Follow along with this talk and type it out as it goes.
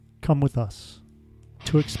come with us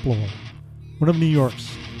to explore one of New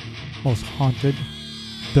York's most haunted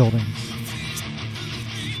buildings,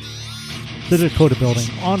 the Dakota Building.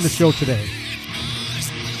 On the show today,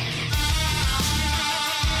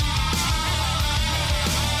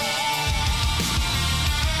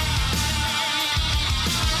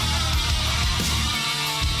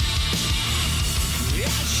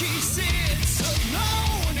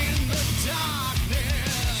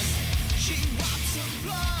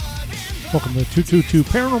 welcome to the 222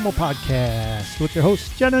 Paranormal Podcast with your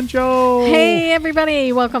hosts, Jen and Joe. Hey,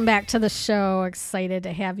 everybody. Welcome back to the show. Excited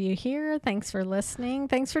to have you here. Thanks for listening.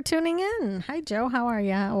 Thanks for tuning in. Hi, Joe. How are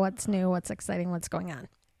you? What's new? What's exciting? What's going on?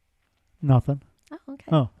 Nothing. Oh, okay.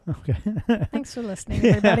 Oh, okay. Thanks for listening,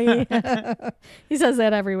 everybody. He says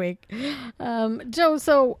that every week. Joe,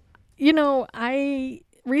 so, I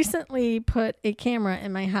recently put a camera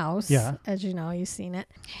in my house. Yeah. As you know, you've seen it.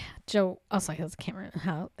 Joe also has a camera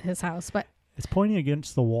in his house, but it's pointing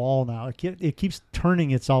against the wall now. It keeps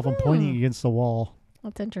turning itself and pointing against the wall.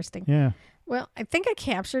 That's interesting. Yeah. Well, I think I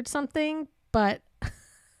captured something, but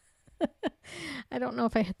I don't know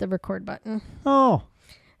if I hit the record button. Oh.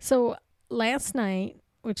 So last night,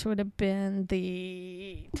 which would have been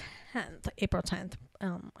the 10th, April 10th,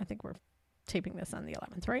 I think we're taping this on the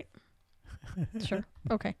 11th, right? Sure.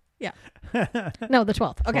 Okay. Yeah. No, the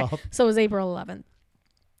 12th. Okay. 12th. So it was April 11th.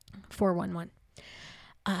 411.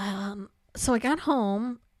 So I got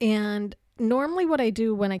home, and normally what I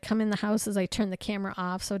do when I come in the house is I turn the camera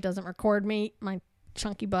off so it doesn't record me, my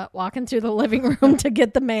chunky butt walking through the living room to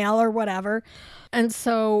get the mail or whatever. And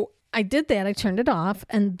so I did that. I turned it off,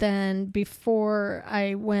 and then before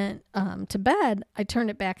I went to bed, I turned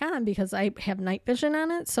it back on because I have night vision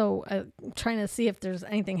on it. So I'm trying to see if there's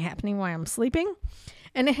anything happening while I'm sleeping.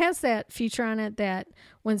 And it has that feature on it that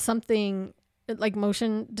when something like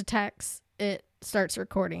motion detects, it starts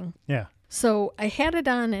recording. Yeah. So I had it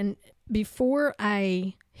on, and before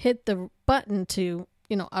I hit the button to,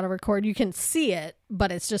 auto record, you can see it, but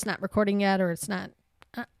it's just not recording yet, or it's not,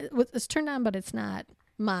 it's turned on, but it's not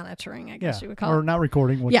monitoring, I guess you would call it. Or not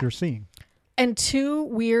recording what you're seeing. And two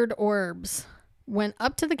weird orbs went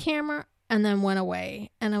up to the camera and then went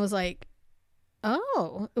away. And I was like,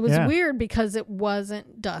 oh, it was weird because it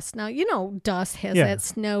wasn't dust. Now, dust has that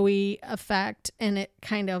snowy effect, and it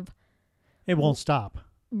kind of... It won't stop.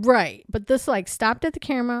 Right. But this stopped at the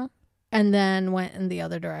camera and then went in the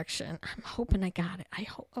other direction. I'm hoping I got it.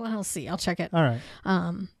 I'll see. I'll check it. All right.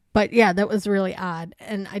 But yeah, that was really odd.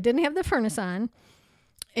 And I didn't have the furnace on,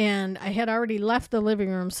 and I had already left the living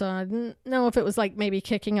room, so I didn't know if it was maybe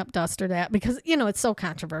kicking up dust or that, because, it's so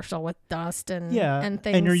controversial with dust and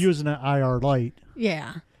things. And you're using an IR light.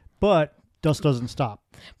 Yeah. But dust doesn't stop.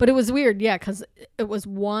 But it was weird, because it was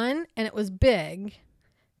one, and it was big.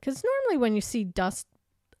 Because normally when you see dust,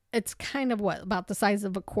 it's kind of about the size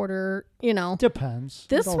of a quarter, Depends.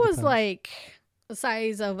 This was depends. The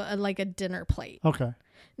size of a dinner plate. Okay.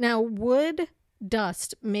 Now, would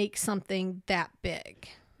dust make something that big?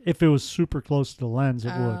 If it was super close to the lens, it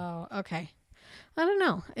would. Oh, okay. I don't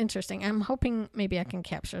know. Interesting. I'm hoping maybe I can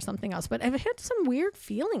capture something else. But I've had some weird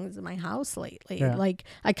feelings in my house lately. Yeah.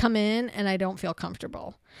 I come in and I don't feel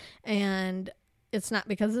comfortable. And it's not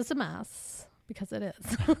because it's a mess, because it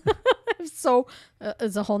is. So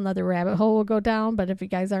it's a whole nother rabbit hole we'll go down. But if you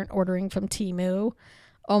guys aren't ordering from Temu,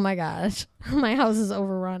 oh my gosh, my house is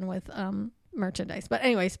overrun with merchandise. But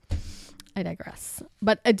anyways, I digress.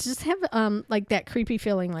 But I just have that creepy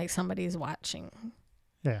feeling like somebody's watching.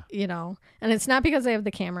 Yeah. And it's not because I have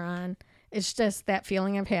the camera on. It's just that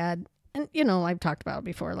feeling I've had. And, I've talked about it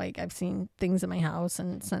before. I've seen things in my house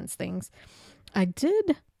and sensed things. I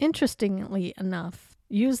did, interestingly enough,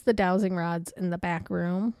 use the dowsing rods in the back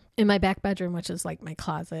room, in my back bedroom, which is my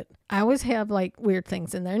closet. I always have weird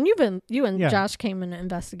things in there. And you and Josh came and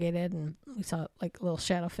investigated, and we saw a little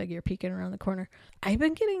shadow figure peeking around the corner. I've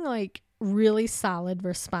been getting really solid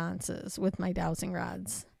responses with my dowsing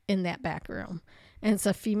rods in that back room. And it's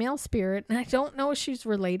a female spirit, and I don't know if she's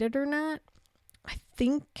related or not. I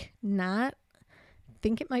think not. I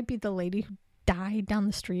think it might be the lady who died down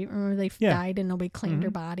the street. Remember they died and nobody claimed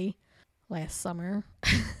her body last summer.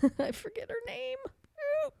 I forget her name.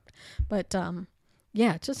 But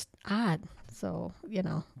just odd. So,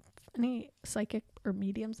 any psychic or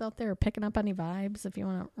mediums out there are picking up any vibes, if you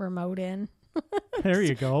want to remote in. There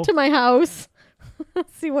you go. To my house.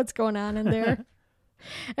 See what's going on in there.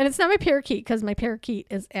 And it's not my parakeet, because my parakeet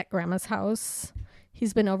is at Grandma's house.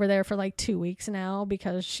 He's been over there for 2 weeks now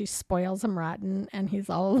because she spoils him rotten, and he's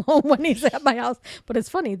all alone when he's at my house. But it's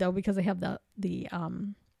funny though, because I have the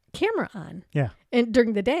camera on. Yeah. And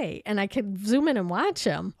during the day, and I could zoom in and watch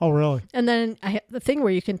him. Oh, really? And then I have the thing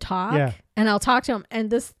where you can talk, Yeah. and I'll talk to him, and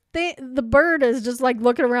the bird is just like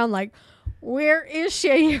looking around like, where is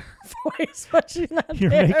she? I hear her voice, but she's not You're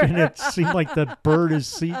there. making it seem like the bird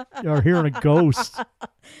is or hearing a ghost.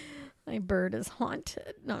 My bird is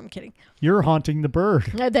haunted. No, I'm kidding. You're haunting the bird.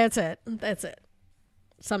 That's it. That's it.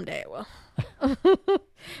 Someday it will.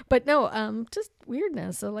 But no, just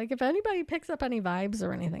weirdness. So like if anybody picks up any vibes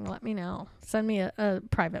or anything, let me know. Send me a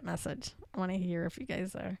private message. I want to hear if you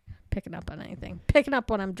guys are picking up on anything. Picking up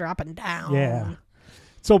when I'm dropping down. Yeah.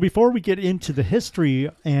 So before we get into the history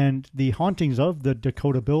and the hauntings of the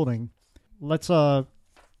Dakota building, let's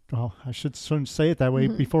well, I shouldn't say it that way.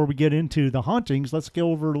 Before we get into the hauntings, let's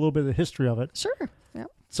go over a little bit of the history of it. Sure.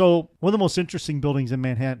 Yep. So one of the most interesting buildings in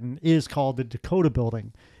Manhattan is called the Dakota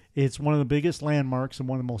building. It's one of the biggest landmarks and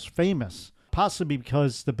one of the most famous, possibly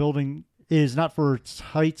because the building is not for its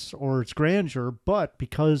heights or its grandeur, but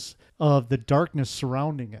because of the darkness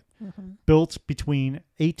surrounding it. Built between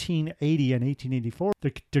 1880 and 1884,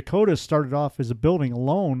 the Dakota started off as a building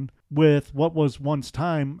alone with what was once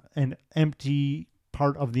time an empty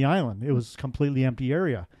part of the island. It was a completely empty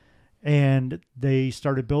area. And they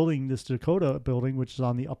started building this Dakota building, which is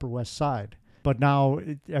on the Upper West Side. But now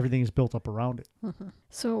everything is built up around it.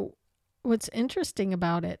 So what's interesting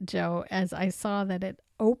about it, Joe, as I saw that it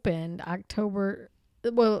opened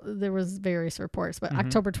well, there was various reports, but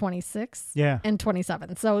October 26th and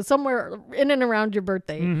 27th. So somewhere in and around your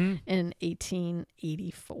birthday in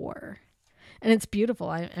 1884. And it's beautiful.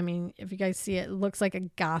 I mean, if you guys see it, it looks like a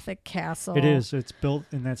Gothic castle. It is. It's built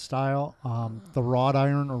in that style. The wrought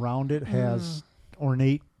iron around it has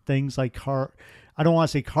ornate things like I don't want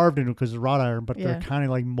to say carved into it because it's wrought iron, but they're kind of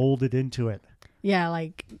like molded into it. Yeah,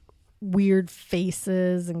 like weird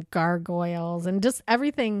faces and gargoyles and just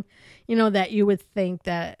everything, that you would think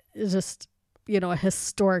that is just, a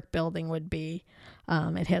historic building would be.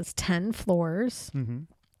 It has 10 floors.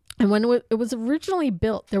 And when it was originally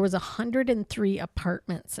built, there was 103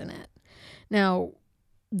 apartments in it. Now,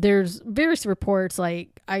 there's various reports,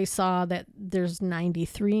 like I saw that there's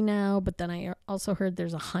 93 now, but then I also heard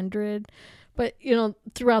there's 100. But,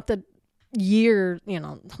 throughout the year,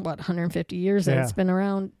 150 years that it's been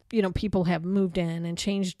around, people have moved in and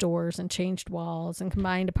changed doors and changed walls and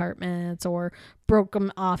combined apartments or broke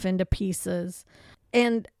them off into pieces.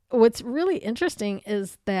 And what's really interesting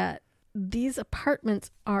is that these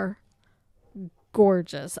apartments are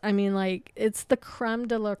gorgeous. I mean, like, it's the creme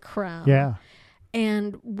de la creme. Yeah.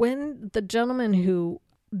 And when the gentleman who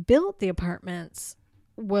built the apartments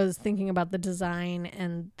was thinking about the design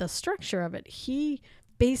and the structure of it, he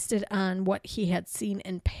based it on what he had seen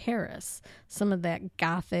in Paris, some of that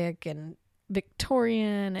Gothic and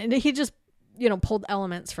Victorian. And he just, pulled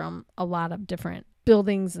elements from a lot of different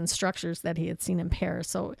buildings and structures that he had seen in Paris.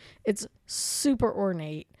 So it's super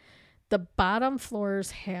ornate. The bottom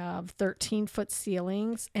floors have 13-foot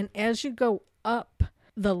ceilings. And as you go up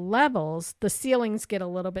the levels, the ceilings get a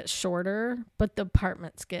little bit shorter, but the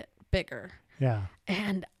apartments get bigger. Yeah.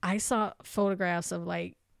 And I saw photographs of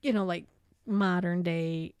like modern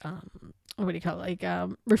day, what do you call it?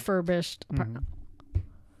 Like refurbished apartment.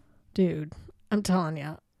 Dude, I'm telling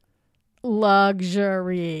you,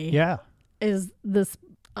 luxury. Yeah. Is this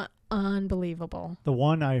unbelievable. The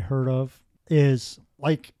one I heard of is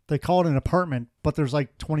like they call it an apartment, but there's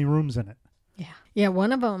like 20 rooms in it. Yeah. Yeah.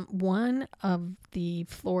 One of the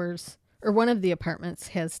floors or one of the apartments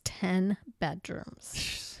has 10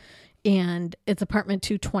 bedrooms and it's apartment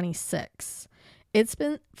 226. It's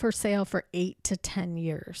been for sale for 8 to 10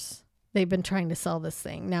 years. They've been trying to sell this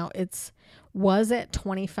thing. Now was at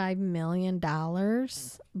 $25 million,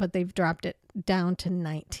 but they've dropped it down to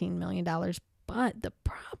 $19 million. But the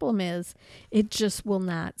problem is it just will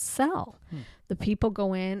not sell. The people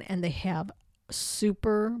go in and they have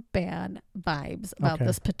super bad vibes about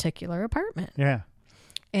this particular apartment. Yeah.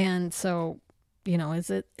 And so, is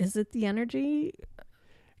it the energy?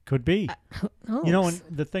 Could be. Who knows?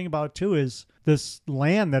 And the thing about it too is this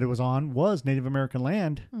land that it was on was Native American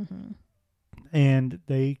land. And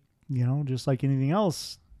they, just like anything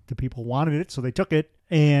else, the people wanted it. So they took it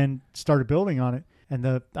and started building on it.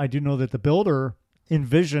 And I do know that the builder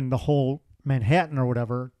envisioned the whole Manhattan or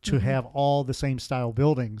whatever to have all the same style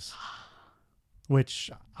buildings, which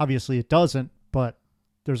obviously it doesn't, but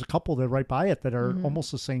there's a couple that are right by it that are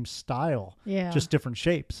almost the same style, just different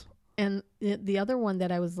shapes. And the other one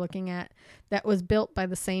that I was looking at that was built by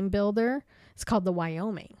the same builder, it's called the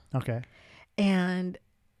Wyoming. Okay. And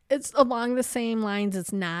it's along the same lines.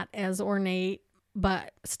 It's not as ornate,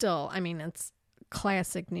 but still, I mean, it's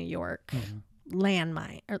classic New York.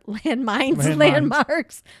 landmine or landmines, Landmines.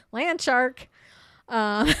 landmarks, land shark.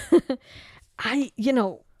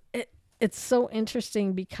 It's so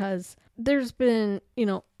interesting because there's been,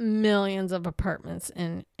 millions of apartments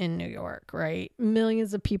in New York, right?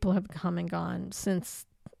 Millions of people have come and gone since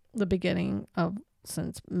the beginning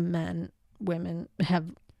since women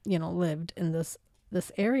have, lived in this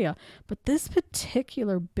area. But this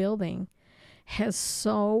particular building has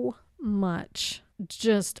so much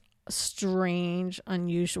just strange,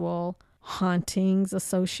 unusual hauntings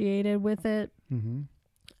associated with it. Mm-hmm.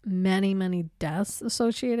 Many deaths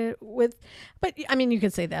associated with, but I mean, you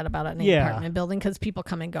could say that about any apartment building because people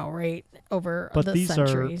come and go right over the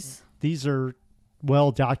centuries. These are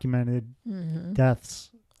well documented deaths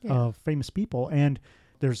of famous people, and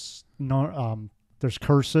there's there's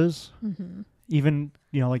curses. Mm-hmm. Even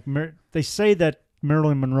they say that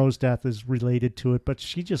Marilyn Monroe's death is related to it, but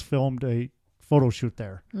she just filmed a photo shoot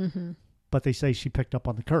there. Mm-hmm. But they say she picked up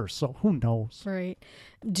on the curse, so who knows? Right.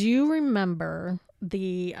 Do you remember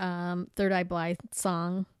the Third Eye Blind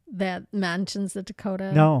song that mentions the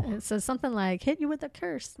Dakota? No. It says something like, hit you with a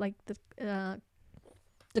curse, like the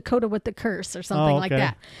Dakota with the curse or something like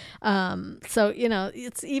that. So,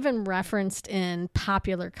 it's even referenced in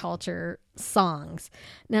popular culture songs.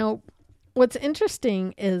 Now, what's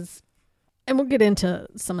interesting is, and we'll get into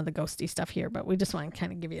some of the ghosty stuff here, but we just want to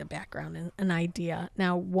kind of give you a background and an idea.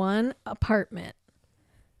 Now, one apartment,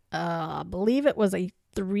 I believe it was a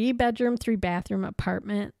 3-bedroom, 3-bathroom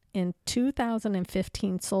apartment in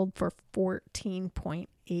 2015 sold for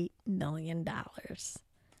 $14.8 million.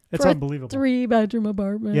 It's unbelievable. 3-bedroom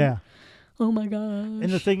apartment. Yeah. Oh my gosh. And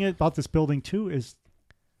the thing about this building too is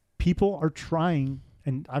people are trying,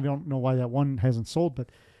 and I don't know why that one hasn't sold, but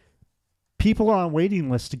people are on waiting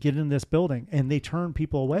lists to get in this building, and they turn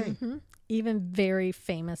people away. Mm-hmm. Even very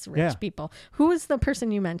famous rich people. Who is the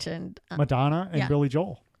person you mentioned? Madonna and Billy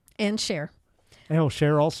Joel. And Cher. Oh,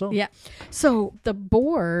 Cher also? Yeah. So the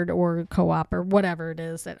board or co-op or whatever it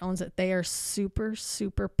is that owns it, they are super,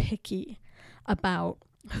 super picky about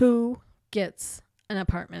who gets an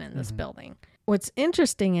apartment in this building. What's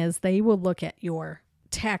interesting is they will look at your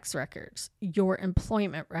tax records, your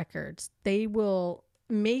employment records. They will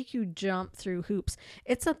make you jump through hoops.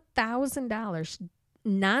 It's $1,000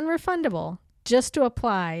 non-refundable just to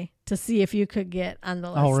apply to see if you could get on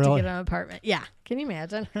the list to get an apartment. Yeah. Can you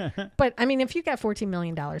imagine? But I mean, if you got $14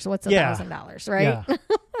 million, what's $1,000, right?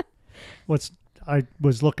 Yeah. I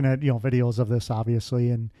was looking at, videos of this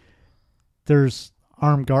obviously, and there's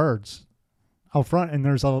armed guards out front, and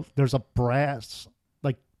there's a brass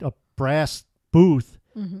booth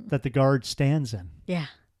that the guard stands in. Yeah.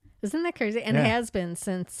 Isn't that crazy? And it has been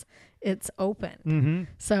since it's open. Mm-hmm.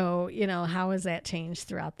 So, how has that changed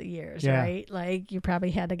throughout the years, right? Like you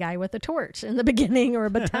probably had a guy with a torch in the beginning or a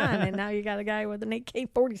baton, and now you got a guy with an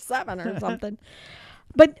AK-47 or something.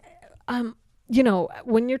 But,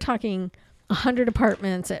 when you're talking 100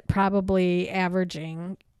 apartments at probably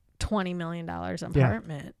averaging $20 million an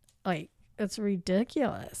apartment, like it's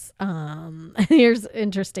ridiculous. Here's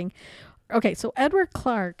interesting. Okay, so Edward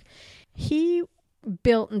Clark, he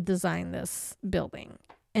built and designed this building,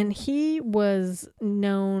 and he was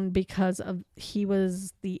known because he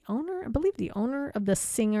was the owner of the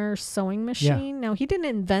Singer sewing machine. Now, he didn't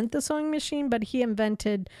invent the sewing machine, but he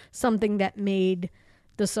invented something that made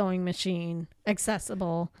the sewing machine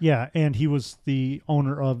accessible. Yeah, and he was the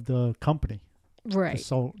owner of the company, right?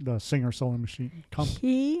 The Singer sewing machine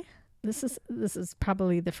company. This is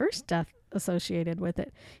probably the first death associated with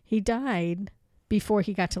it. He died before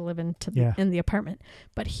he got to live in the apartment.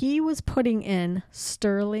 But he was putting in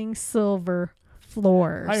sterling silver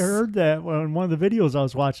floors. I heard that in one of the videos I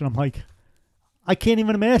was watching. I'm like, I can't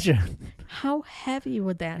even imagine. How heavy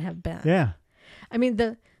would that have been? Yeah. I mean,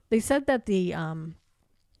 they said that the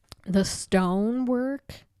stone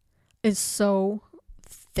work is so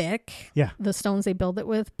thick. Yeah. The stones they build it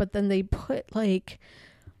with, but then they put like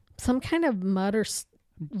some kind of mud or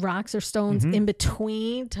rocks or stones in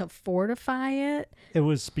between to fortify it. It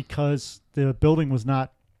was because the building was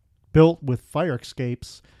not built with fire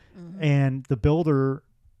escapes, and the builder,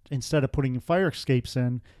 instead of putting fire escapes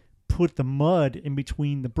in, put the mud in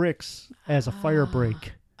between the bricks as a fire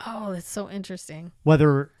break. Oh, that's so interesting.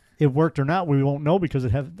 Whether it worked or not, we won't know because I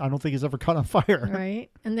don't think it's ever caught on fire.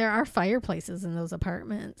 Right. And there are fireplaces in those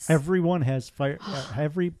apartments. Everyone has fire.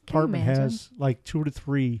 Every apartment has like 2 to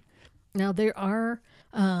 3. Now, there are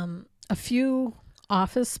a few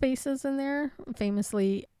office spaces in there.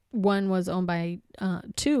 Famously, one was owned by,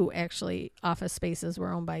 two actually office spaces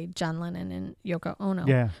were owned by John Lennon and Yoko Ono.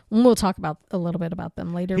 Yeah. And we'll talk about a little bit about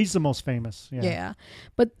them later. He's the most famous. Yeah. Yeah.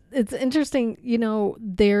 But it's interesting,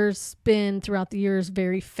 there's been throughout the years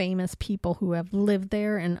very famous people who have lived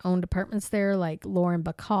there and owned apartments there, like Lauren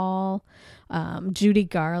Bacall, Judy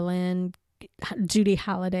Garland, Judy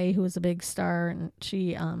Holliday, who was a big star, and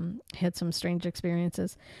she had some strange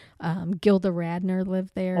experiences. Gilda Radner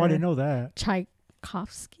lived there. Oh, I didn't know that.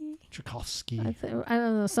 Tchaikovsky. Tchaikovsky. I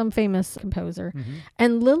don't know, some famous composer. Mm-hmm.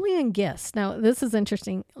 And Lillian Gist. Now, this is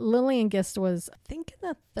interesting. Lillian Gist was, I think, in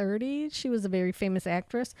the 30s. She was a very famous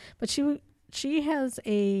actress, but she has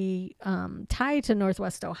a tie to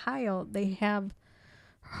Northwest Ohio. They have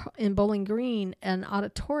in Bowling Green an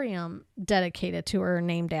auditorium dedicated to her,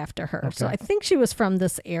 named after her. Okay. So I think she was from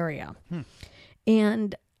this area.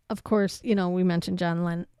 And of course, we mentioned John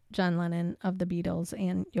Lennon of the Beatles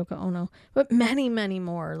and Yoko Ono, but many, many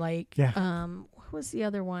more. Like, what was the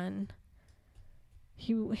other one?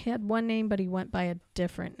 He had one name, but he went by a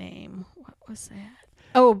different name. What was that?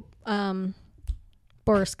 Oh,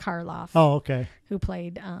 Boris Karloff. Oh, okay. Who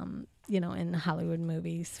played, in Hollywood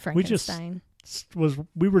movies, Frankenstein.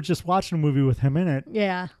 We were just watching a movie with him in it.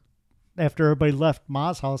 Yeah. After everybody left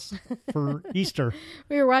Ma's house for Easter.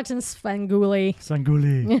 We were watching Svengoolie.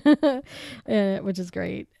 Which is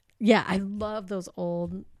great. Yeah, I love those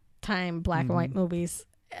old time black and white movies.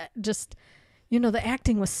 Just, the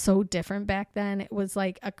acting was so different back then. It was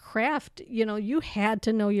like a craft. You had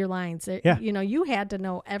to know your lines. You had to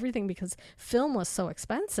know everything because film was so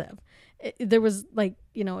expensive. There was it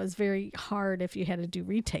was very hard if you had to do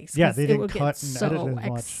retakes. Yeah, they didn't cut and edit so as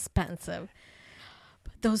much. Expensive.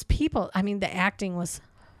 But those people, the acting was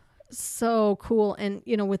so cool. And,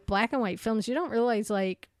 with black and white films, you don't realize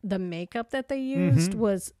the makeup that they used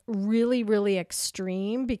was really, really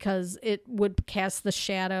extreme because it would cast the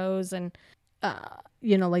shadows and,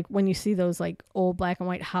 when you see those old black and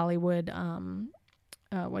white Hollywood,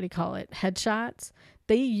 headshots,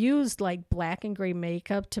 they used black and gray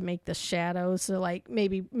makeup to make the shadows. So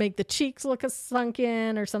maybe make the cheeks look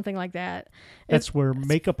sunken or something like that. That's where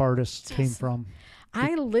makeup artists came from.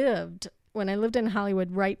 When I lived in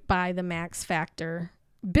Hollywood, right by the Max Factor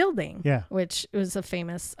building, which was a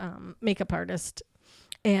famous makeup artist,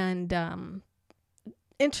 and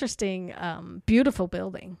interesting, beautiful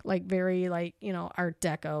building, very Art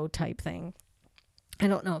Deco type thing. I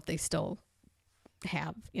don't know if they still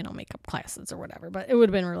have makeup classes or whatever, but it would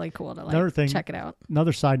have been really cool to check it out.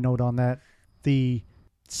 Another side note on that, the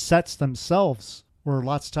sets themselves were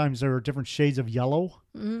lots of times there were different shades of yellow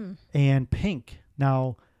and pink.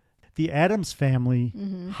 Now, the Addams family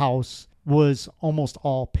house was almost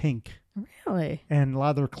all pink. Really? And a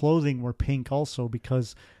lot of their clothing were pink also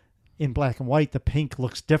because in black and white, the pink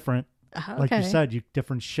looks different. Okay. Like you said,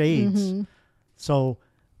 different shades. So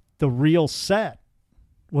the real set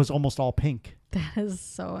was almost all pink. That is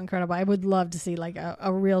so incredible. I would love to see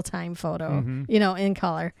a real-time photo, in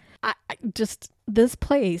color. I just, this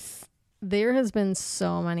place, there has been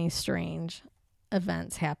so many strange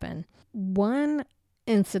events happen. One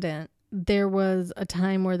incident, there was a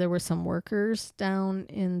time where there were some workers down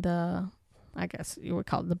in the, I guess you would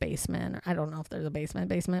call it the basement. I don't know if there's a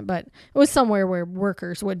basement, but it was somewhere where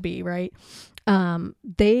workers would be, right?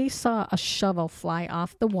 They saw a shovel fly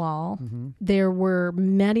off the wall. There were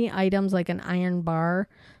many items like an iron bar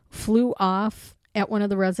flew off at one of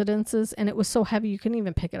the residences, and it was so heavy you couldn't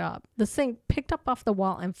even pick it up. This thing picked up off the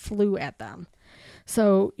wall and flew at them.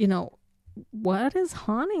 So, what is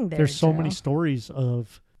haunting there? There's so Joe? many stories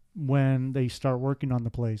of when they start working on the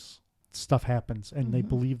place, stuff happens, and they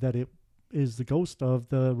believe that it is the ghost of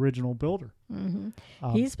the original builder.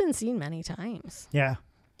 He's been seen many times. Yeah.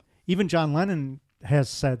 Even John Lennon has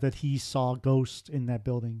said that he saw ghosts in that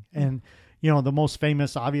building. And, the most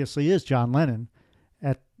famous obviously is John Lennon.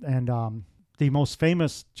 The most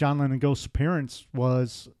famous John Lennon ghost appearance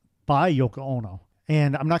was by Yoko Ono.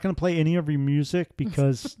 And I'm not going to play any of your music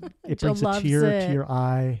because it brings a tear to your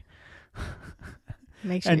eye.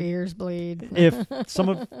 Makes your ears bleed. If some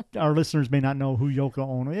of our listeners may not know who Yoko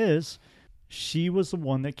Ono is, she was the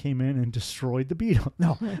one that came in and destroyed the Beatles.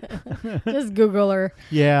 No. Just Google her.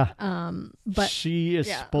 Yeah. But she is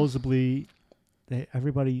supposedly,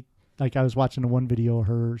 everybody, I was watching the one video of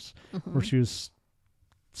hers where she was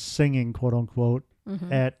singing, quote unquote,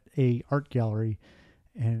 at a art gallery.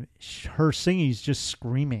 And her singing is just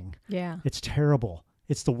screaming. Yeah. It's terrible.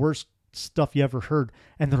 It's the worst stuff you ever heard.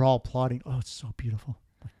 And they're all applauding. Oh, it's so beautiful.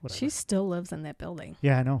 She still lives in that building.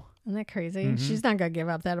 Yeah, I know. Isn't that crazy? She's not going to give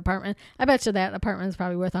up that apartment. I bet you that apartment is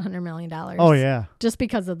probably worth $100 million. Oh, yeah. Just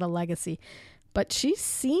because of the legacy. But she's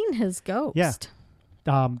seen his ghost. Yeah.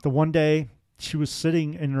 The one day she was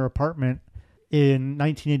sitting in her apartment in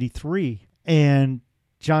 1983, and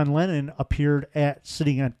John Lennon appeared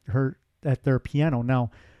sitting at their piano.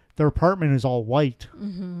 Now, their apartment is all white,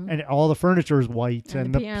 and all the furniture is white,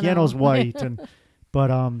 and the piano's white,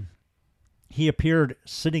 but he appeared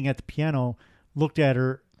sitting at the piano, looked at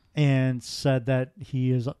her, and said that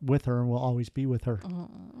he is with her and will always be with her. Oh,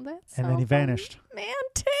 that's and then he vanished.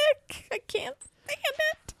 Romantic. I can't stand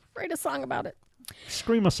it. Write a song about it.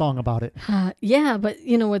 Scream a song about it. Yeah, but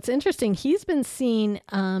you know what's interesting? He's been seen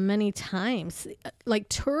many times. Like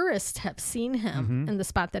tourists have seen him in the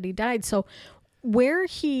spot that he died. So where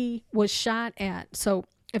he was shot at. So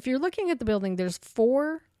if you're looking at the building, there's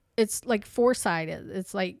four. It's like four-sided.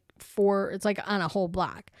 It's like on a whole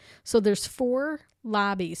block. So there's four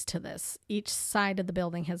lobbies to this. Each side of the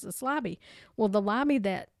building has this lobby. Well, the lobby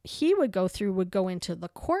that he would go through would go into the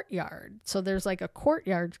courtyard. So there's like a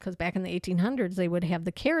courtyard, because back in the 1800s, they would have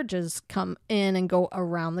the carriages come in and go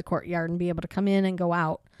around the courtyard and be able to come in and go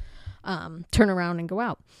out, turn around and go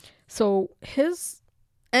out. So his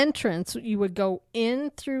entrance, you would go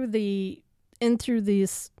in through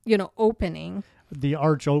this, opening. The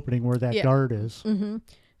arch opening where that guard is. Mm-hmm.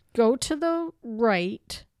 Go to the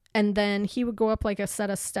right, and then he would go up like a set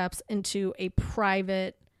of steps into a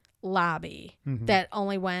private lobby that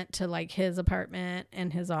only went to like his apartment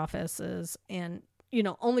and his offices, and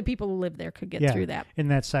only people who lived there could get through that. In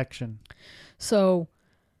that section. So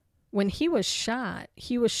when he was shot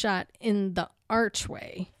in the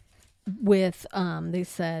archway with they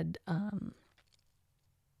said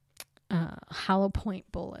hollow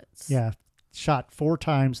point bullets. Yeah. Shot 4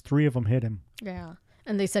 times, 3 of them hit him. Yeah.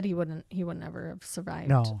 And they said he would never have survived.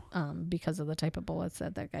 No. Because of the type of bullets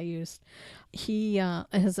that guy used. He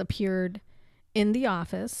has appeared in the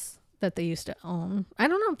office that they used to own. I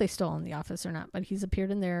don't know if they still own the office or not, but he's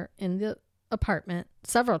appeared in the apartment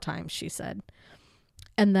several times, she said.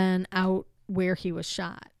 And then out where he was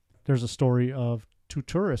shot. There's a story of 2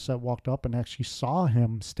 tourists that walked up and actually saw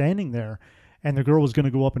him standing there. And the girl was going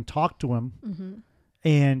to go up and talk to him. Mm-hmm.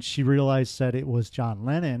 And she realized that it was John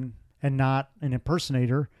Lennon and not an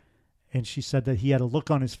impersonator. And she said that he had a look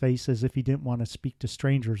on his face as if he didn't want to speak to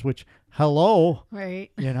strangers, which, hello. Right.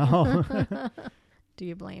 Do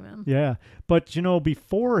you blame him? Yeah. But,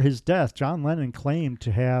 before his death, John Lennon claimed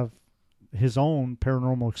to have his own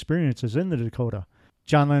paranormal experiences in the Dakota.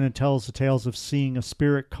 John Lennon tells the tales of seeing a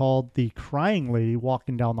spirit called the Crying Lady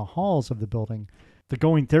walking down the halls of the building. The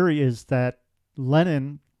going theory is that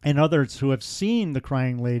Lennon and others who have seen the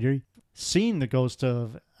Crying Lady, seen the ghost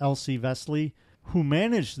of Elsie Vesley, who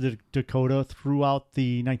managed the Dakota throughout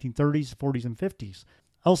the 1930s, 40s, and 50s.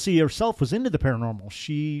 Elsie herself was into the paranormal.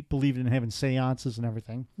 She believed in having seances and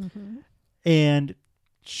everything. Mm-hmm. And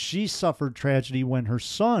she suffered tragedy when her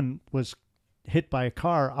son was hit by a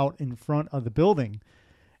car out in front of the building.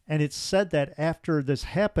 And it's said that after this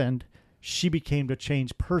happened, she became a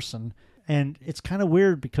changed person. And it's kind of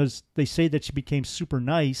weird because they say that she became super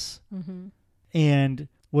nice and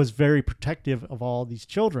was very protective of all these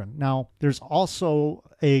children. Now, there's also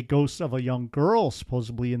a ghost of a young girl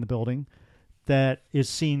supposedly in the building that is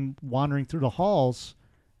seen wandering through the halls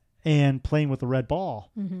and playing with a red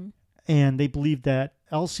ball. Mm-hmm. And they believe that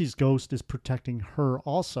Elsie's ghost is protecting her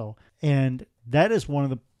also. And that is one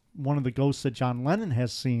of the ghosts that John Lennon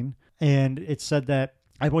has seen. And it said that,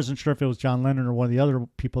 I wasn't sure if it was John Lennon or one of the other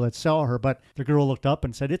people that saw her, but the girl looked up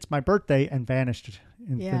and said, "It's my birthday," and vanished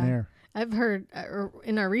in thin air. I've heard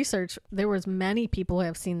in our research, there was many people who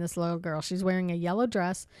have seen this little girl. She's wearing a yellow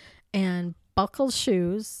dress and buckled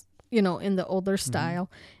shoes, in the older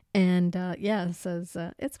style. And it says,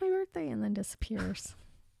 "It's my birthday," and then disappears.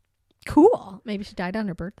 Cool. Maybe she died on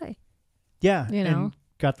her birthday. Yeah. And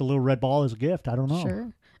got the little red ball as a gift. I don't know.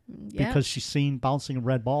 Sure. Yeah. Because she's seen bouncing a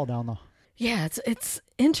red ball down the... Yeah, it's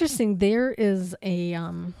interesting. There is a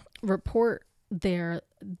report there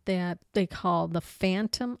that they call the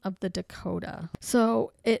Phantom of the Dakota.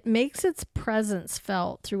 So it makes its presence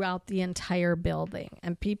felt throughout the entire building.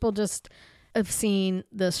 And people just have seen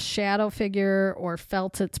this shadow figure or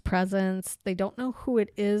felt its presence. They don't know who it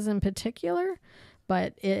is in particular,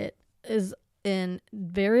 but it is in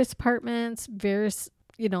various apartments, various,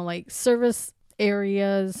 like service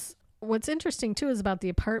areas. What's interesting, too, is about the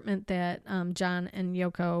apartment that John and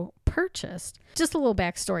Yoko purchased. Just a little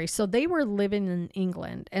backstory. So they were living in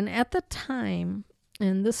England. And at the time,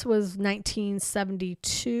 and this was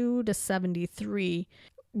 1972 to 73,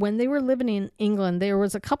 when they were living in England, there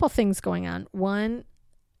was a couple things going on. One,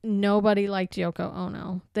 nobody liked Yoko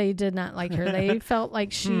Ono. They did not like her. They felt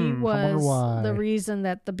like she was the reason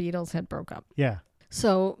that the Beatles had broke up. Yeah.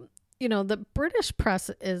 So the British press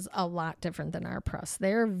is a lot different than our press.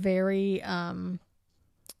 They're very, how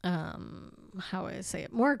would I say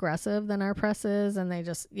it, more aggressive than our press is. And they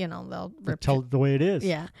just, they'll tell it the way it is.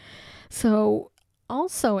 Yeah. So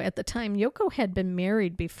also at the time, Yoko had been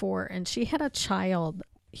married before and she had a child.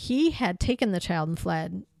 He had taken the child and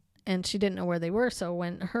fled, and she didn't know where they were. So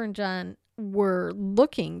when her and John were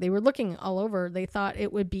looking all over, they thought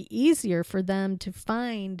it would be easier for them to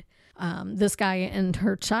find this guy and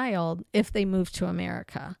her child if they moved to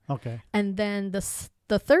America. Okay. And then the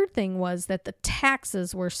third thing was that the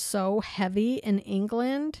taxes were so heavy in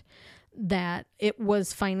England that it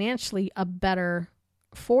was financially a better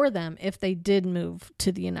for them if they did move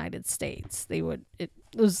to the United States.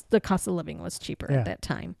 The cost of living was cheaper at that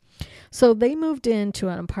time. So they moved into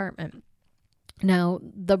an apartment. Now,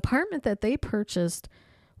 the apartment that they purchased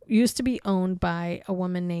used to be owned by a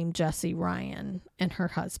woman named Jessie Ryan and her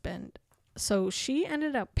husband. So she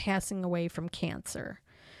ended up passing away from cancer.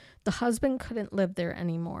 The husband couldn't live there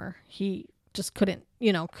anymore. He just couldn't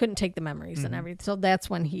take the memories and everything. So that's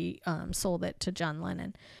when he sold it to John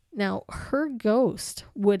Lennon. Now, her ghost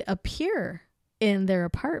would appear in their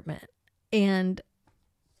apartment. And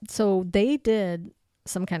so they did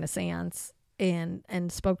some kind of seance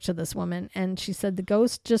and spoke to this woman, and she said the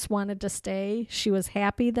ghost just wanted to stay. She was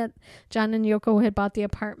happy that John and Yoko had bought the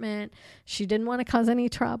apartment. She didn't want to cause any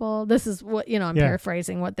trouble. This is what, I'm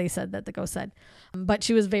paraphrasing what they said that the ghost said. But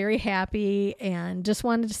she was very happy and just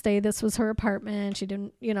wanted to stay. This was her apartment. She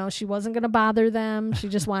didn't, she wasn't going to bother them. She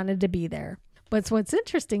just wanted to be there. But what's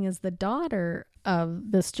interesting is the daughter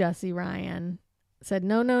of this Jessie Ryan said,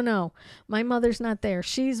 no, my mother's not there.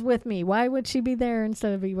 She's with me. Why would she be there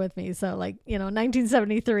instead of be with me? So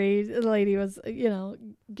 1973, the lady was,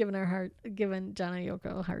 giving John and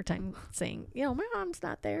Yoko a hard time saying, my mom's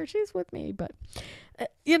not there. She's with me. But,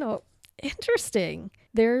 interesting.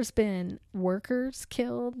 There's been workers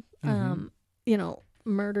killed,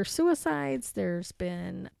 murder suicides. There's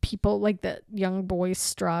been people like the young boy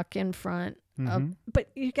struck in front of, but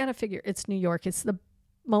you got to figure it's New York. It's the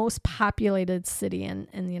most populated city in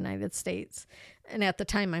the United States. And at the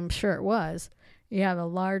time, I'm sure it was. You have a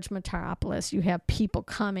large metropolis. You have people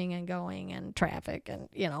coming and going and traffic and,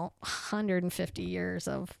 150 years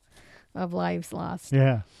of lives lost.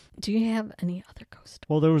 Yeah. Do you have any other ghost?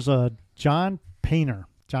 Well, there was a John Painter.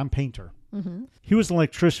 Mm-hmm. He was an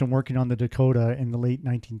electrician working on the Dakota in the late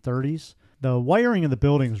 1930s. The wiring of the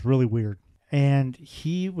building was really weird, and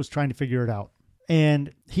he was trying to figure it out.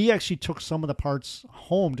 And he actually took some of the parts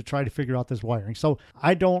home to try to figure out this wiring. So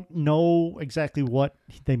I don't know exactly what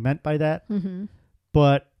they meant by that,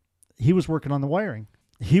 but he was working on the wiring.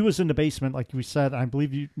 He was in the basement, like we said. I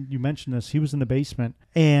believe you mentioned this. He was in the basement,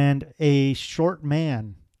 and a short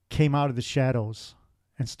man came out of the shadows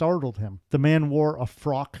and startled him. The man wore a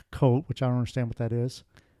frock coat, which I don't understand what that is.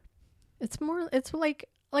 It's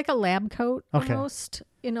like a lab coat almost.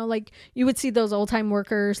 Like you would see those old time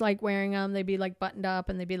workers like wearing them. They'd be like buttoned up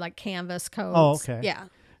and they'd be like canvas coats. Oh, okay. Yeah.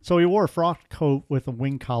 So he wore a frock coat with a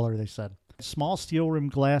wing collar, they said. Small steel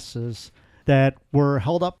rimmed glasses that were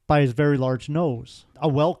held up by his very large nose. A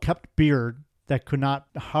well-kept beard that could not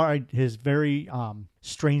hide his very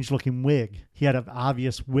strange looking wig. He had an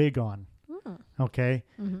obvious wig on. Okay.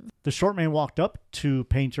 Mm-hmm. The short man walked up to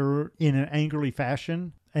Painter in an angrily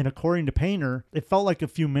fashion. And according to Painter, it felt like a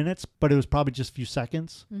few minutes, but it was probably just a few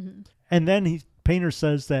seconds. Mm-hmm. And then Painter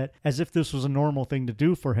says that as if this was a normal thing to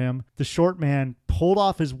do for him, the short man pulled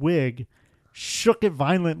off his wig, shook it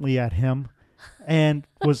violently at him, and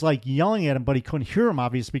was like yelling at him, but he couldn't hear him,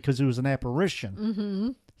 obviously, because it was an apparition. Mm-hmm.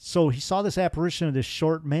 So he saw this apparition of this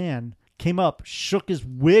short man, came up, shook his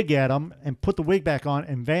wig at him, and put the wig back on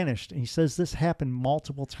and vanished. And he says this happened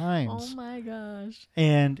multiple times. Oh, my gosh.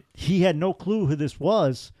 And he had no clue who this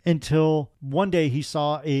was until one day he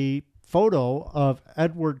saw a photo of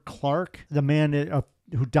Edward Clark, the man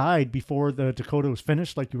who died before the Dakota was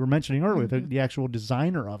finished, like you were mentioning earlier, the actual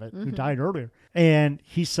designer of it, who died earlier. And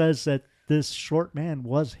he says that this short man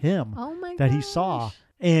was him that he saw.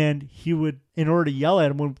 And he would, in order to yell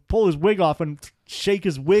at him, would pull his wig off and shake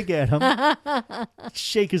his wig at him,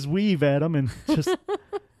 shake his weave at him, and just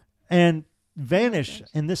and vanish.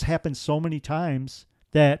 And this happened so many times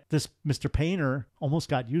that this Mr. Painter almost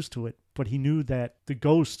got used to it. But he knew that the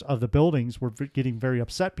ghosts of the buildings were getting very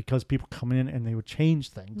upset because people come in and they would change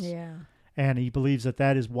things. Yeah. And he believes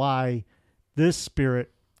that is why this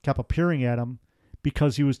spirit kept appearing at him,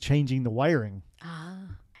 because he was changing the wiring.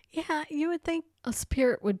 Yeah, you would think a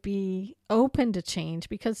spirit would be open to change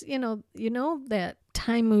because, you know that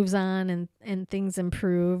time moves on and things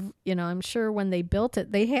improve, I'm sure when they built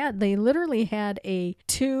it, they literally had a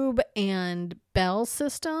tube and bell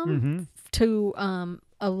system to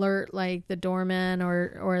alert like the doorman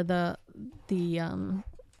or the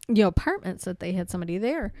apartments that they had somebody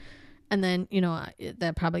there. And then,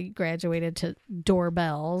 that probably graduated to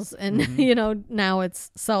doorbells and, now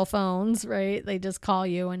it's cell phones, right? They just call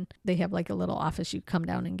you and they have like a little office. You come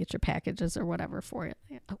down and get your packages or whatever for it.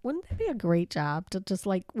 Wouldn't that be a great job to just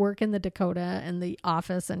like work in the Dakota and the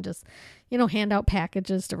office and just, hand out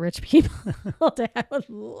packages to rich people? I would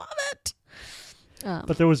love it.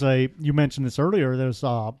 But there was you mentioned this earlier, there's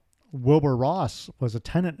Wilbur Ross was a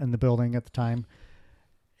tenant in the building at the time.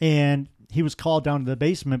 And he was called down to the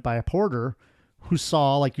basement by a porter who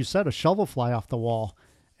saw, like you said, a shovel fly off the wall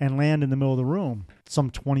and land in the middle of the room, some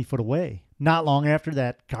 20 foot away. Not long after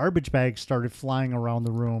that, garbage bags started flying around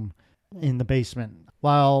the room in the basement.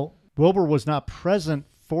 While Wilbur was not present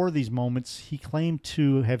for these moments, he claimed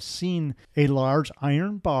to have seen a large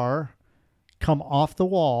iron bar come off the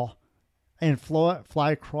wall and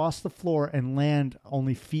fly across the floor and land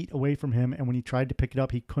only feet away from him. And when he tried to pick it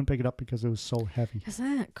up, he couldn't pick it up because it was so heavy.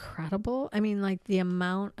 Isn't that incredible? I mean, like the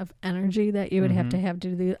amount of energy that you would have to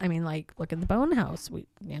do. I mean, like look at the Bone House.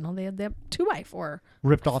 They had that 2x4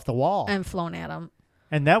 ripped off the wall and flown at them.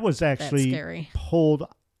 And that was actually pulled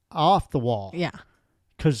off the wall. Yeah.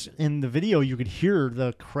 Because in the video, you could hear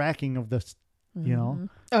the cracking of the, Oh,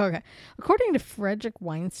 okay. According to Frederick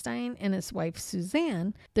Weinstein and his wife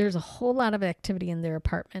Suzanne, there's a whole lot of activity in their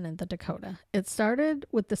apartment in the Dakota. It started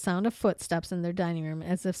with the sound of footsteps in their dining room,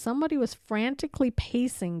 as if somebody was frantically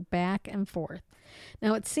pacing back and forth.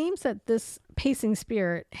 Now, it seems that this pacing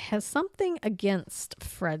spirit has something against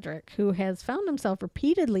Frederick, who has found himself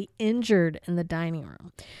repeatedly injured in the dining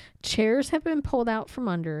room. Chairs have been pulled out from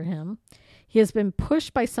under him. He has been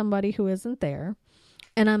pushed by somebody who isn't there.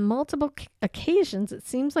 And on multiple occasions, it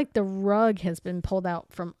seems like the rug has been pulled out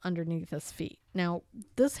from underneath his feet. Now,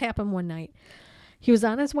 this happened one night. He was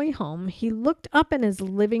on his way home. He looked up in his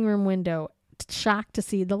living room window, shocked to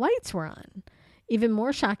see the lights were on. Even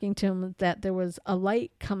more shocking to him that there was a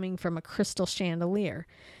light coming from a crystal chandelier.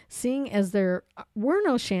 Seeing as there were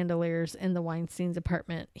no chandeliers in the Weinstein's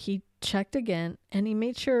apartment, he checked again, and he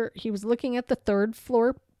made sure he was looking at the third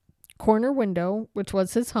floor corner window, which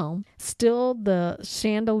was his home. Still, the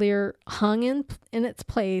chandelier hung in its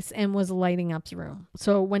place and was lighting up the room.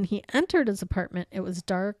 So when he entered his apartment, it was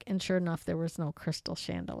dark, and sure enough, there was no crystal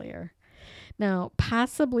chandelier. Now,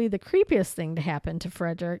 possibly the creepiest thing to happen to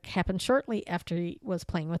Frederick happened shortly after he was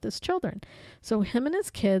playing with his children. So him and his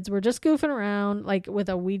kids were just goofing around like with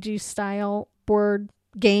a Ouija-style board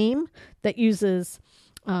game that uses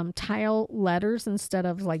tile letters instead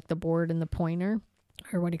of like the board and the pointer.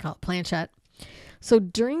 Or what do you call it? Planchette. So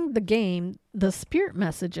during the game, the spirit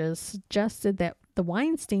messages suggested that the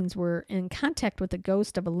Weinsteins were in contact with the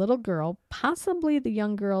ghost of a little girl, possibly the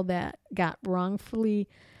young girl that got wrongfully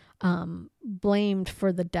blamed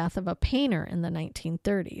for the death of a painter in the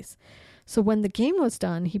 1930s. So when the game was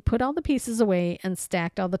done, he put all the pieces away and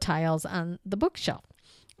stacked all the tiles on the bookshelf.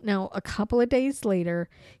 Now, a couple of days later,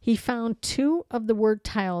 he found 2 of the word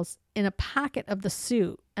tiles in a pocket of the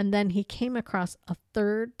suit, and then he came across a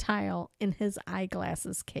third tile in his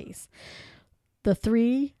eyeglasses case. The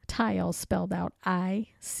 3 tiles spelled out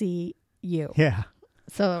ICU. Yeah.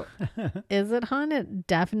 So is it haunted?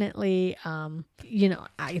 Definitely.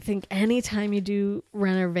 I think anytime you do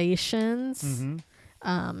renovations,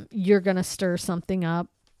 you're going to stir something up.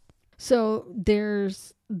 So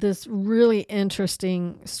there's this really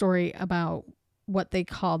interesting story about what they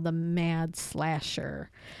call the mad slasher.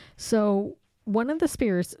 So one of the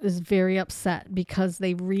spirits is very upset because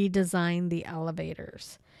they redesigned the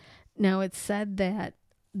elevators. Now it's said that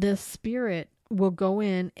this spirit will go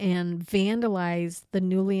in and vandalize the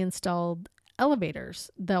newly installed elevators.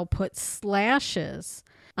 They'll put slashes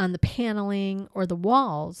on the paneling or the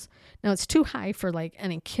walls. Now it's too high for like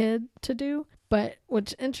any kid to do. But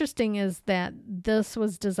what's interesting is that this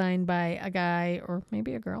was designed by a guy, or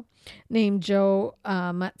maybe a girl, named Joe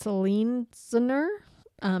Metzeliner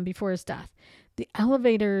before his death. The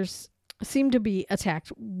elevators seem to be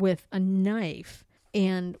attacked with a knife.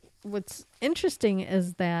 And what's interesting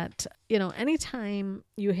is that, anytime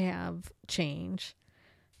you have change,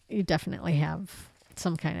 you definitely have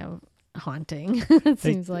some kind of haunting.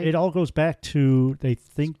 Seems like it all goes back to they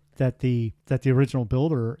think that the original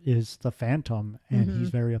builder is the phantom, and he's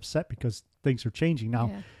very upset because things are changing.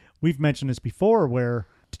 Now, we've mentioned this before, where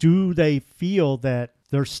do they feel that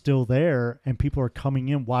they're still there and people are coming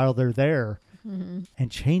in while they're there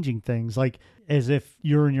and changing things, like as if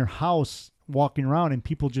you're in your house walking around and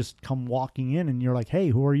people just come walking in and you're like, hey,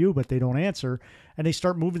 who are you? But they don't answer. And they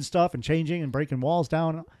start moving stuff and changing and breaking walls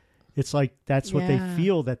down. It's like that's what they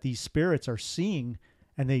feel that these spirits are seeing.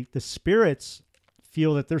 And the spirits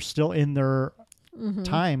feel that they're still in their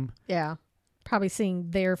time. Yeah. Probably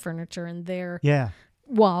seeing their furniture and their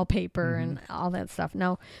wallpaper and all that stuff.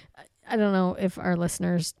 Now, I don't know if our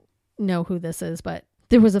listeners know who this is, but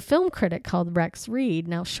there was a film critic called Rex Reed.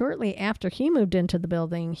 Now, shortly after he moved into the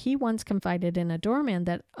building, he once confided in a doorman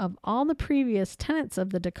that of all the previous tenants of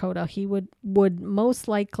the Dakota, he would most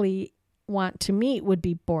likely want to meet would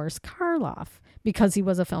be Boris Karloff, because he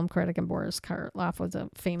was a film critic and Boris Karloff was a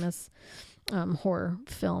famous horror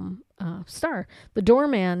film star. The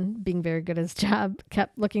doorman, being very good at his job,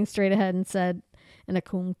 kept looking straight ahead and said in a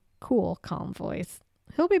cool, calm voice,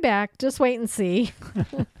 he'll be back. Just wait and see.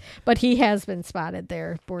 But he has been spotted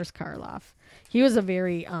there, Boris Karloff. He was a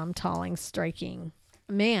very tall, striking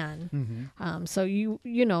man. So you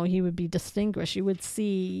know he would be distinguished. You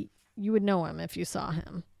would know him if you saw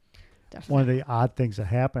him. Definitely. One of the odd things that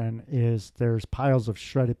happen is there's piles of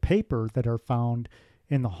shredded paper that are found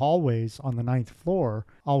in the hallways on the 9th floor,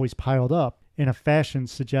 always piled up in a fashion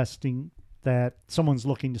suggesting that someone's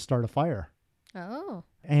looking to start a fire. Oh.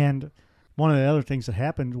 And one of the other things that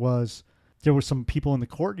happened was there were some people in the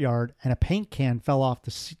courtyard and a paint can fell off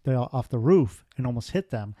the roof and almost hit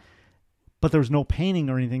them. But there was no painting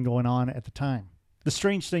or anything going on at the time. The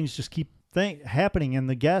strange things just keep happening, and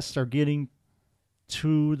the guests are getting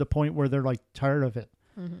to the point where they're like tired of it.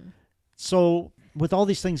 So with all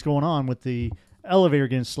these things going on, with the elevator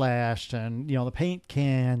getting slashed and, you know, the paint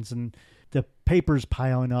cans and the papers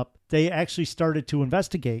piling up, they actually started to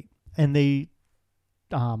investigate, and they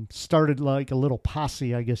started like a little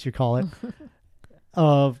posse, I guess you call it,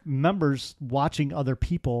 of members watching other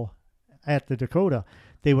people at the Dakota.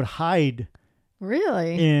 They would hide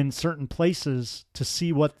in certain places to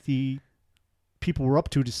see what the people were up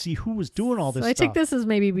to see who was doing all this stuff. I think this is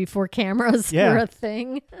maybe before cameras were a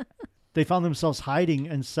thing. They found themselves hiding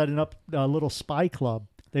and setting up a little spy club.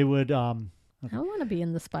 They would I want to be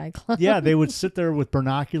in the spy club. Yeah, they would sit there with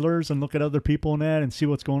binoculars and look at other people and that and see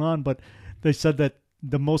what's going on. But they said that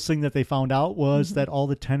the most thing that they found out was that all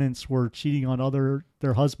the tenants were cheating on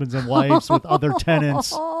their husbands and wives with other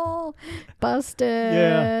tenants. Busted.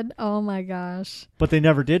 Yeah. Oh my gosh. But they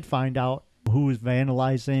never did find out who was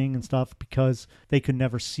vandalizing and stuff because they could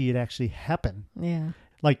never see it actually happen. Yeah.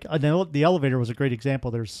 Like the elevator was a great example.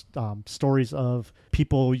 There's stories of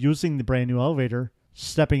people using the brand new elevator,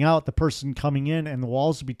 stepping out, the person coming in, and the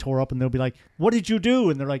walls would be tore up, and they'll be like, "What did you do?"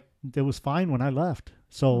 And they're like, "It was fine when I left."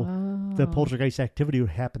 So the poltergeist activity would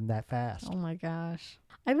happen that fast. Oh my gosh.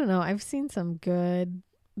 I don't know. I've seen some good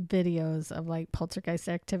videos of like poltergeist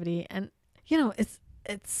activity, and you know,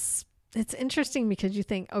 it's interesting because you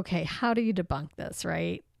think, okay, how do you debunk this,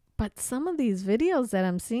 right? But some of these videos that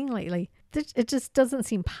I'm seeing lately, it just doesn't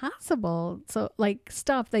seem possible. So like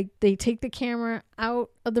stuff, they take the camera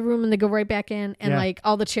out of the room and they go right back in, and like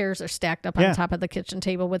all the chairs are stacked up on top of the kitchen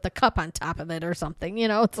table with a cup on top of it or something. You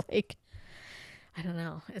know, it's like, I don't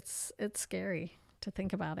know. It's scary to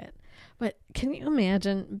think about it. But can you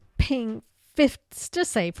imagine paying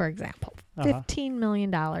just say, for example, $15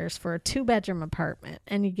 million for a 2-bedroom apartment,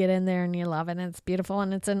 and you get in there and you love it and it's beautiful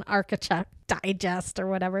and it's an Architect Digest or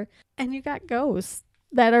whatever, and you got ghosts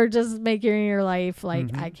that are just making your life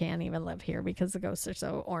like, I can't even live here because the ghosts are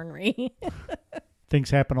so ornery.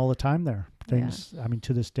 Things happen all the time there. I mean,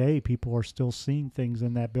 to this day, people are still seeing things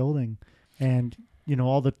in that building. And, you know,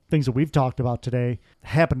 all the things that we've talked about today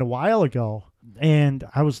happened a while ago. And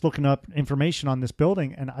I was looking up information on this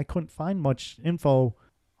building, and I couldn't find much info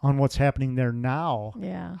on what's happening there now.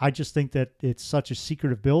 Yeah. I just think that it's such a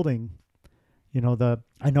secretive building. You know,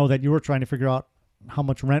 I know that you were trying to figure out how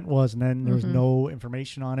much rent was, and then there was no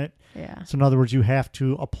information on it. Yeah. So in other words, you have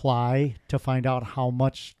to apply to find out how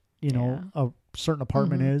much, you know, a certain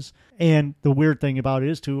apartment is. And the weird thing about it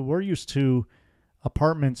is too, we're used to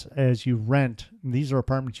apartments as you rent. These are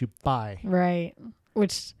apartments you buy. Right.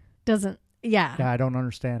 Which doesn't. Yeah. Yeah, I don't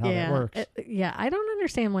understand how that works. I don't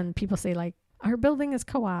understand when people say like our building is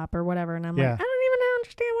co-op or whatever, and I'm like, I don't even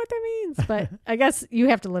understand what that means. But I guess you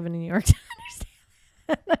have to live in New York to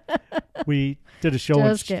understand. We did a show.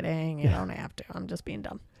 Just kidding. You don't have to. I'm just being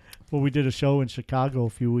dumb. Well, we did a show in Chicago a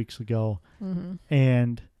few weeks ago,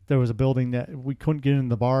 and there was a building that we couldn't get in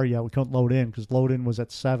the bar yet. We couldn't load in because load-in was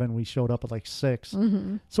at 7. We showed up at like 6.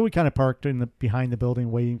 So we kind of parked behind the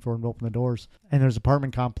building waiting for him to open the doors. And there's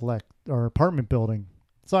apartment building.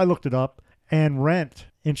 So I looked it up, and rent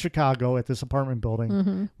in Chicago at this apartment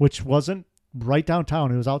building, which wasn't right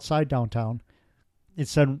downtown. It was outside downtown. It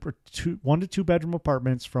said 1 to 2 bedroom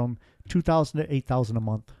apartments from $2,000 to $8,000 a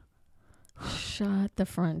month. Shut the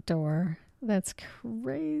front door. That's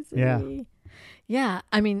crazy. Yeah. Yeah.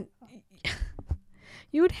 I mean,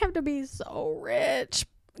 you would have to be so rich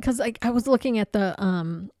because like I was looking at the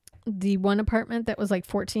one apartment that was like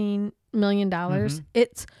 $14 million. Mm-hmm.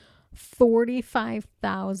 It's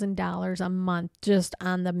 $45,000 a month just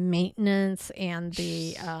on the maintenance and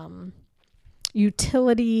the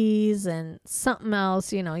utilities and something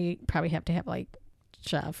else. You know, you probably have to have like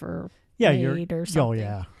chef or maid or something. Oh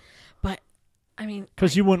yeah. But I mean,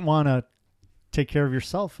 because you wouldn't want to take care of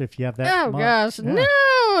yourself if you have that. Oh much. gosh, Yeah.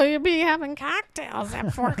 no! You'd be having cocktails at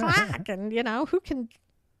 4:00, and you know who can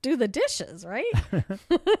do the dishes, right?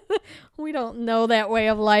 We don't know that way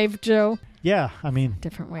of life, Joe. Yeah, I mean,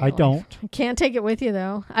 Different way. I of don't. Life. I can't take it with you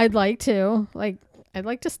though. I'd like to. I'd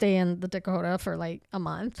like to stay in the Dakota for like a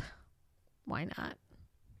month. Why not?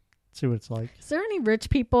 See what it's like. Is there any rich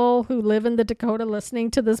people who live in the Dakota listening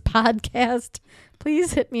to this podcast?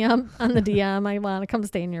 Please hit me up on the DM. I want to come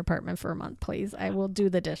stay in your apartment for a month, please. I will do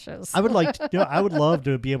the dishes. I would like to, I would love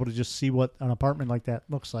to be able to just see what an apartment like that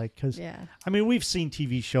looks like. Because, yeah. I mean, we've seen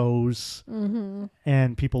TV shows Mm-hmm.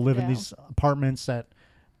 and people live in these apartments that,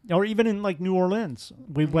 or even in like New Orleans,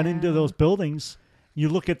 we went into those buildings. You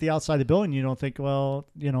look at the outside of the building, you don't think, well,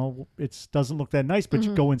 you know, it doesn't look that nice, but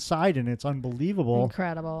you go inside and it's unbelievable.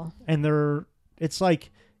 Incredible. And it's like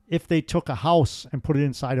if they took a house and put it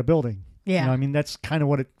inside a building. Yeah. You know, I mean, that's kind of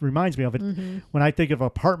what it reminds me of. It When I think of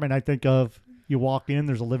apartment, I think of you walk in,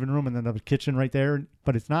 there's a living room and then a kitchen right there,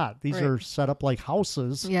 but it's not. These are set up like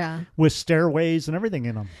houses with stairways and everything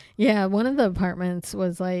in them. Yeah, one of the apartments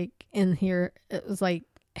was like in here, it was like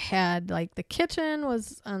had like the kitchen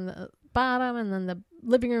was on the bottom and then the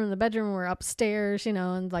living room and the bedroom were upstairs, you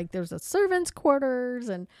know, and like there's a servant's quarters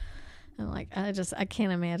and like I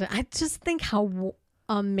can't imagine. I just think how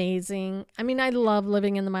amazing. I mean, I love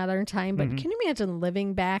living in the modern time, but can you imagine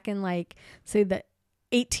living back in like say the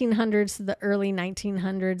 1800s to the early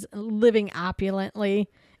 1900s, living opulently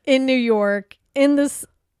in New York in this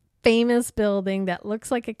famous building that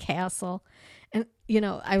looks like a castle. And you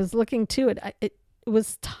know, I was looking to it. It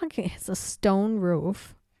was talking. It's a stone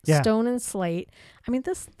roof. Yeah. Stone and slate. I mean,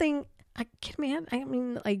 this thing, I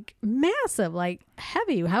mean, like massive, like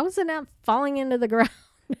heavy. How is it not falling into the ground?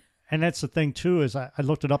 And that's the thing, too, is I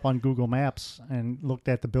looked it up on Google Maps and looked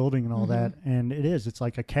at the building and all that. And it's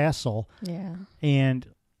like a castle. Yeah. And,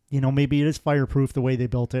 you know, maybe it is fireproof the way they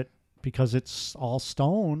built it because it's all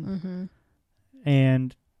stone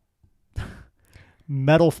and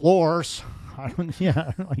metal floors.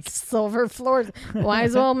 Like silver floors. Might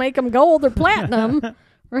as well make them gold or platinum.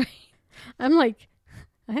 Right. I'm like,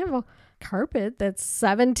 I have a carpet that's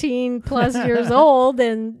 17 plus years old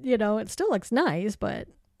and, you know, it still looks nice, but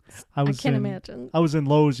I can't imagine. I was in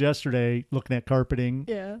Lowe's yesterday looking at carpeting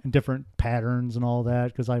and different patterns and all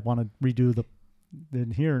that because I want to redo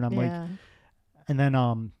in here. And I'm like, and then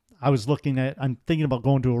I was I'm thinking about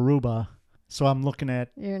going to Aruba. So I'm looking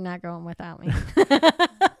at. You're not going without me.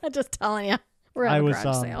 I'm just telling you. We're at a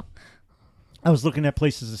garage sale. I was looking at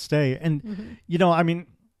places to stay. And, you know, I mean,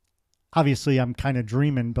 obviously I'm kind of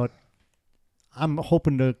dreaming, but I'm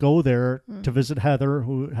hoping to go there to visit Heather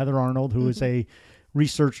Arnold, who is a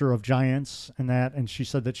researcher of giants and that. And she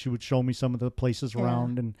said that she would show me some of the places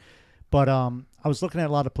around. But I was looking at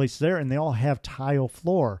a lot of places there and they all have tile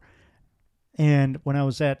floor. And when I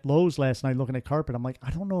was at Lowe's last night looking at carpet, I'm like,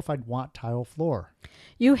 I don't know if I'd want tile floor.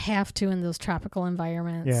 You have to in those tropical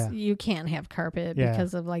environments. Yeah. You can't have carpet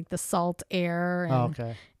because of like the salt air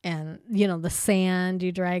and you know, the sand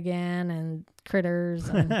you drag in and critters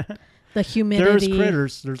and the humidity. There's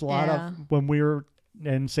critters. There's a lot of, when we were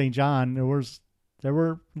in St. John, there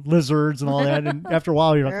were lizards and all that. And after a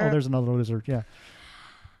while, you're like, oh, there's another lizard. Yeah.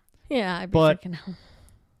 Yeah, I'd be freaking out.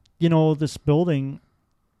 You know, this building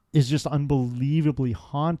is just unbelievably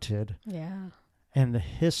haunted. Yeah. And the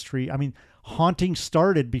history, I mean, haunting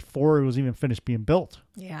started before it was even finished being built.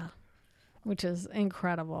 Yeah. Which is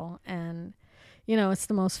incredible. And, you know, it's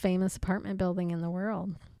the most famous apartment building in the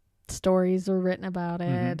world. Stories were written about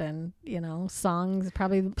it and, you know, songs,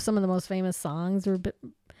 probably some of the most famous songs were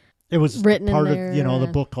it was written part in there. of, you know, the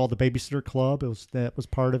book called The Babysitter Club. That was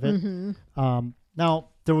part of it. Now,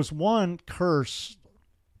 there was one curse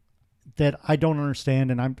that I don't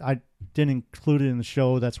understand, and I didn't include it in the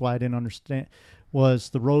show. That's why I didn't understand. Was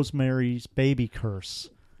the Rosemary's Baby curse?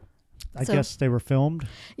 I guess they were filmed.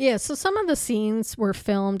 Yeah, so some of the scenes were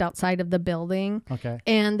filmed outside of the building. Okay,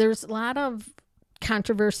 and there's a lot of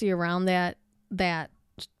controversy around that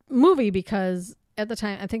movie because at the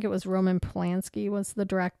time I think it was Roman Polanski was the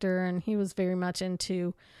director, and he was very much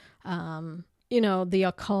into, you know, the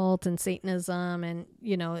occult and Satanism, and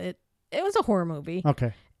you know it was a horror movie.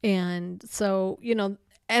 Okay. And so,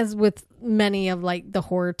 as with many of like the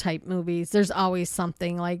horror type movies, there's always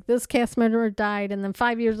something like this cast member died, and then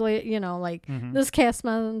 5 years later, this cast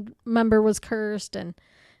member was cursed and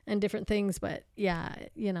different things. But yeah,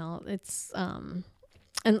 it's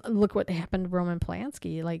and look what happened to Roman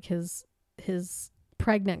Polanski. Like his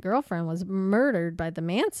pregnant girlfriend was murdered by the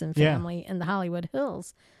Manson family in the Hollywood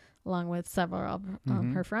Hills, along with several of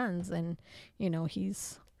her friends. And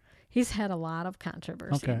he's had a lot of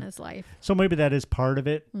controversy in his life. So maybe that is part of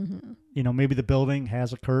it. Maybe the building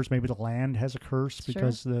has a curse. Maybe the land has a curse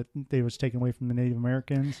because they was taken away from the Native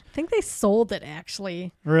Americans. I think they sold it,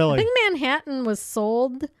 actually. Really? I think Manhattan was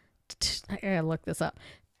sold. I gotta look this up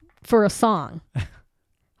for a song.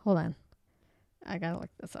 Hold on, I gotta look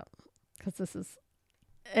this up because this is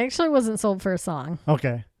actually wasn't sold for a song.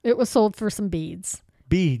 Okay. It was sold for some beads.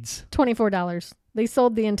 Beads. $24. They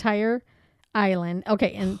sold the entire island.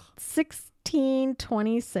 Okay, in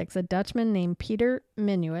 1626, a Dutchman named Peter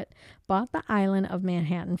Minuit bought the island of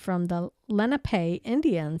Manhattan from the Lenape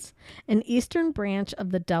Indians, an eastern branch of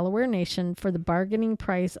the Delaware Nation, for the bargaining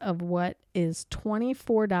price of what is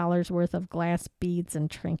 $24 worth of glass beads and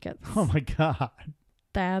trinkets. Oh my God.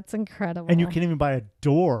 That's incredible. And you can't even buy a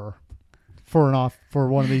door for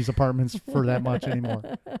one of these apartments for that much anymore.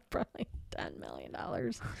 Probably $10 million.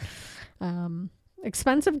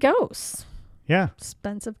 Expensive ghosts. Yeah.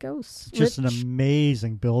 Expensive ghosts. Just an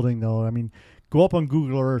amazing building, though. I mean, go up on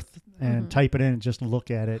Google Earth and type it in and just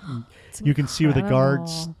look at it. And you can see where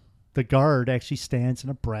the guard actually stands in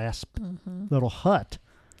a brass little hut.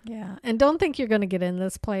 Yeah. And don't think you're going to get in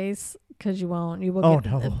this place, because you won't. You will.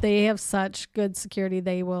 No. They have such good security.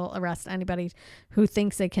 They will arrest anybody who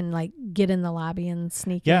thinks they can like get in the lobby and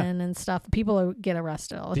sneak in and stuff. People get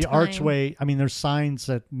arrested all the time. The archway. I mean, there's signs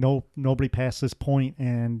that nobody past this point,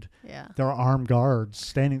 and there are armed guards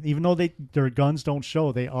standing. Even though their guns don't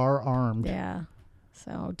show, they are armed. Yeah.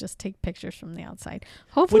 So just take pictures from the outside.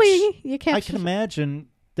 Hopefully you capture. I can imagine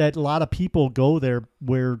that a lot of people go there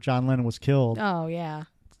where John Lennon was killed. Oh yeah.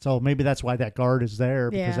 So maybe that's why that guard is there,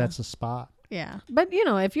 because that's the spot. Yeah. But,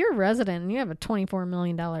 if you're a resident and you have a $24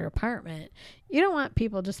 million apartment, you don't want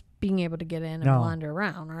people just being able to get in and wander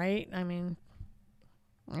around, right? I mean,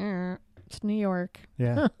 it's New York.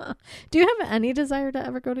 Yeah. Do you have any desire to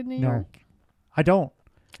ever go to New York? I don't.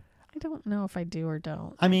 I don't know if I do or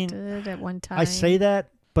don't. I mean, did at one time. I say that,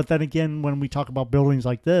 but then again, when we talk about buildings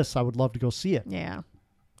like this, I would love to go see it. Yeah.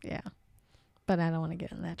 Yeah. But I don't want to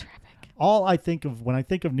get in that traffic. All I think of when I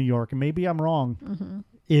think of New York, and maybe I'm wrong,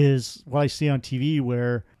 is what I see on TV,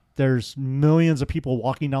 where there's millions of people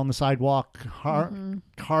walking down the sidewalk,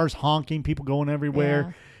 cars honking, people going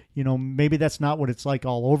everywhere. Yeah. Maybe that's not what it's like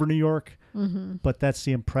all over New York, but that's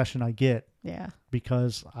the impression I get. Yeah.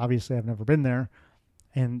 Because obviously I've never been there,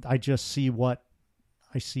 and I just see what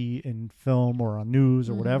I see in film or on news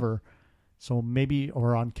or whatever. So maybe,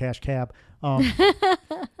 or on Cash Cab.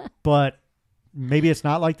 But maybe it's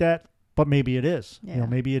not like that. But maybe it is. Yeah.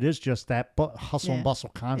 Maybe it is just that hustle and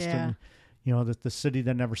bustle constant. Yeah. The city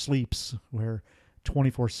that never sleeps, where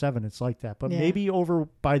 24/7 it's like that. But maybe over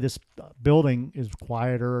by this building is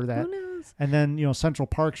quieter, or that. Who knows? And then Central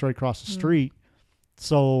Park's right across the street,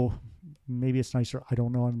 so maybe it's nicer. I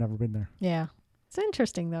don't know. I've never been there. Yeah, it's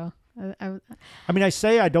interesting though. I mean, I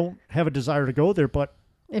say I don't have a desire to go there, but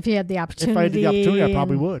if you had the opportunity, I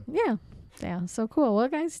probably would. Yeah. Yeah, so cool. Well,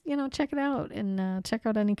 guys, check it out and check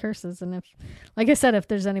out any curses. And if, like I said, if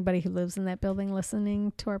there's anybody who lives in that building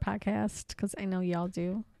listening to our podcast, because I know y'all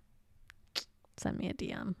do, send me a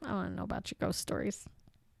DM. I want to know about your ghost stories.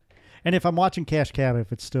 And if I'm watching Cash Cab,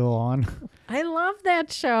 if it's still on. I love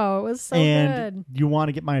that show. It was so good. And you want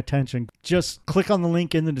to get my attention, just click on the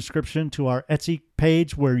link in the description to our Etsy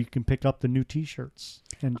page, where you can pick up the new T-shirts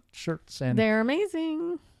and shirts. And they're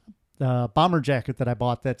amazing. The bomber jacket that I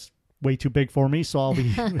bought, that's way too big for me, so I'll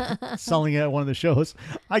be selling it at one of the shows.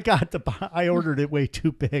 I ordered it way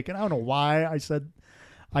ttoo big, and I don't know why. I said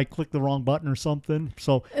I clicked the wrong button or something.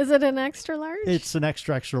 So is it an extra large? It's an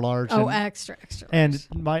extra large. Oh, extra large. And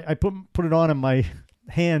I put it on, and my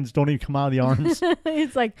hands don't even come out of the arms.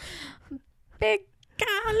 It's like big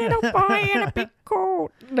little boy in a big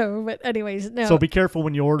coat. No, but anyways, no. So be careful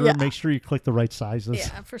when you order and make sure you click the right sizes.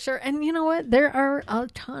 Yeah, for sure. And you know what? There are a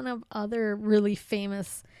ton of other really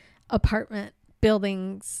famous apartment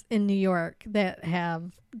buildings in New York that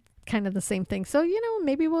have kind of the same thing. So,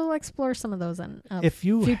 maybe we'll explore some of those in a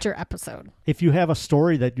future episode. If you have a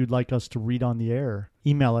story that you'd like us to read on the air,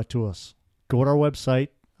 email it to us. Go to our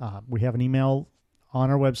website. We have an email on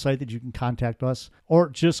our website that you can contact us, or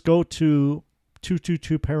just go to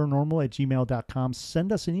 222paranormal@gmail.com.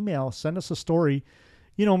 Send us an email. Send us a story.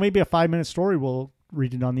 maybe a 5-minute story, we'll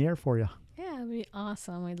read it on the air for you. Yeah, it'd be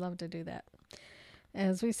awesome. We'd love to do that.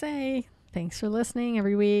 As we say, thanks for listening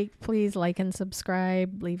every week. Please like and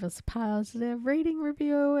subscribe. Leave us a positive rating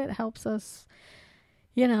review. It helps us,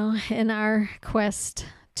 in our quest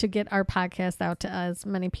to get our podcast out to as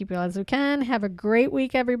many people as we can. Have a great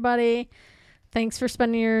week, everybody. Thanks for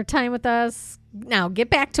spending your time with us. Now get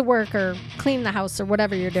back to work or clean the house or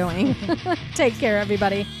whatever you're doing. Take care,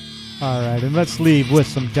 everybody. All right, and let's leave with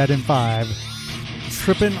some Dead in 5.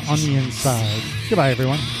 Tripping on the Inside. Goodbye,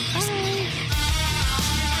 everyone. Bye.